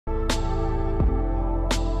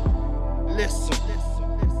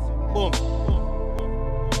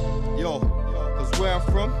Boom. Yo, cause where I'm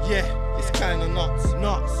from, yeah, it's kinda nuts. The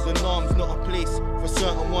Numb's not a place for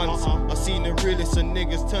certain ones. I seen the realest of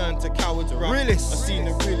niggas turn to cowards, bruv. I seen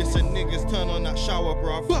the realest of niggas turn on that shower,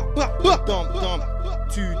 bruv. Dumb,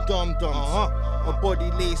 two dumb. A body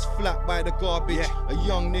lays flat by the garbage. A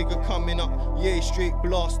young nigga coming up, yeah, straight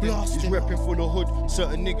blasting. He's repping for the hood.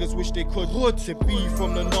 Certain niggas wish they could. To be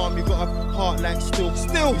from the Numb, you got a heart like still.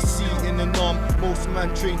 We see it in the Numb. Most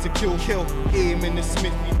man trained to kill. Aim in the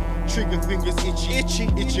smithy. Trigger fingers itching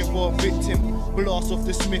for a victim. Blast off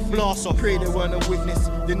the smith, pray they weren't a witness.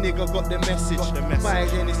 The nigga got the message. By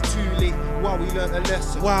then it's too late. Wow, we learned a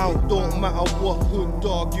lesson. It don't matter what hood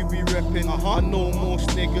dog you be reppin'. I know most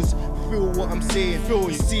niggas feel what I'm saying.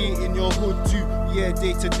 You see it in your hood too. Yeah,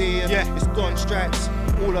 day to day. It's done stripes.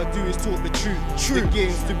 All I do is talk the truth. The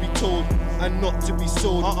game's to be told and not to be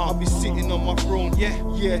sold. I'll be sitting on my throne, yeah,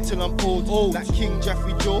 till I'm old. Like King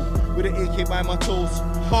Jeffrey Joe with an AK by my toes.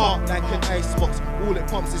 Heart like an icebox, all it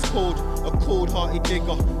pumps is cold. A cold-hearted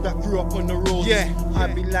nigga that grew up on the road. I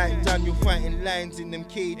be like Daniel fighting lions in them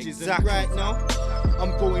cages. And right now,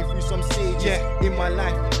 I'm going through some stages in my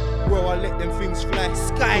life where I let them things fly.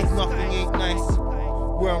 Nothing ain't nice.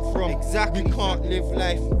 Where I'm from, we can't live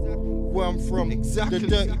life. Where I'm from, the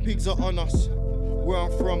dirty pigs are on us. Where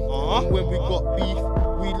I'm from, and when we got beef,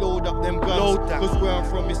 we load up them guns. Cause where I'm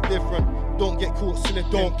from is different. Don't get caught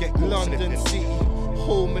slipping. London City,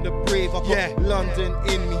 home of the brave. I got London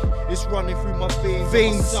in me. It's running through my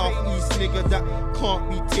veins. Southeast nigga that can't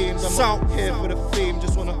be tamed. I'm out here for the fame.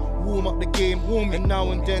 Just wanna warm up the game. And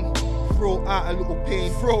now and then throw out a little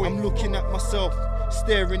pain. I'm looking at myself,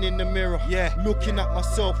 staring in the mirror, looking at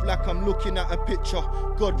myself like I'm looking at a picture.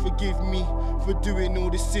 God forgive me for doing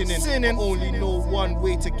all this sinning. I only know one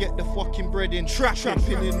way to get the fucking bread in.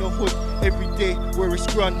 Trapping in the hood every day where it's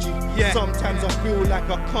grungy. Sometimes I feel like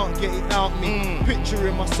I can't get it out me.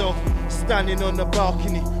 Picturing myself standing on the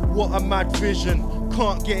balcony. What a mad vision.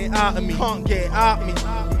 Can't get it out of me.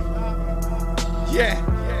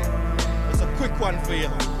 It's a quick one for you.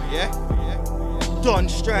 Done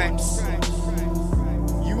stripes.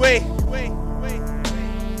 UA.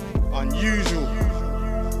 Unusual.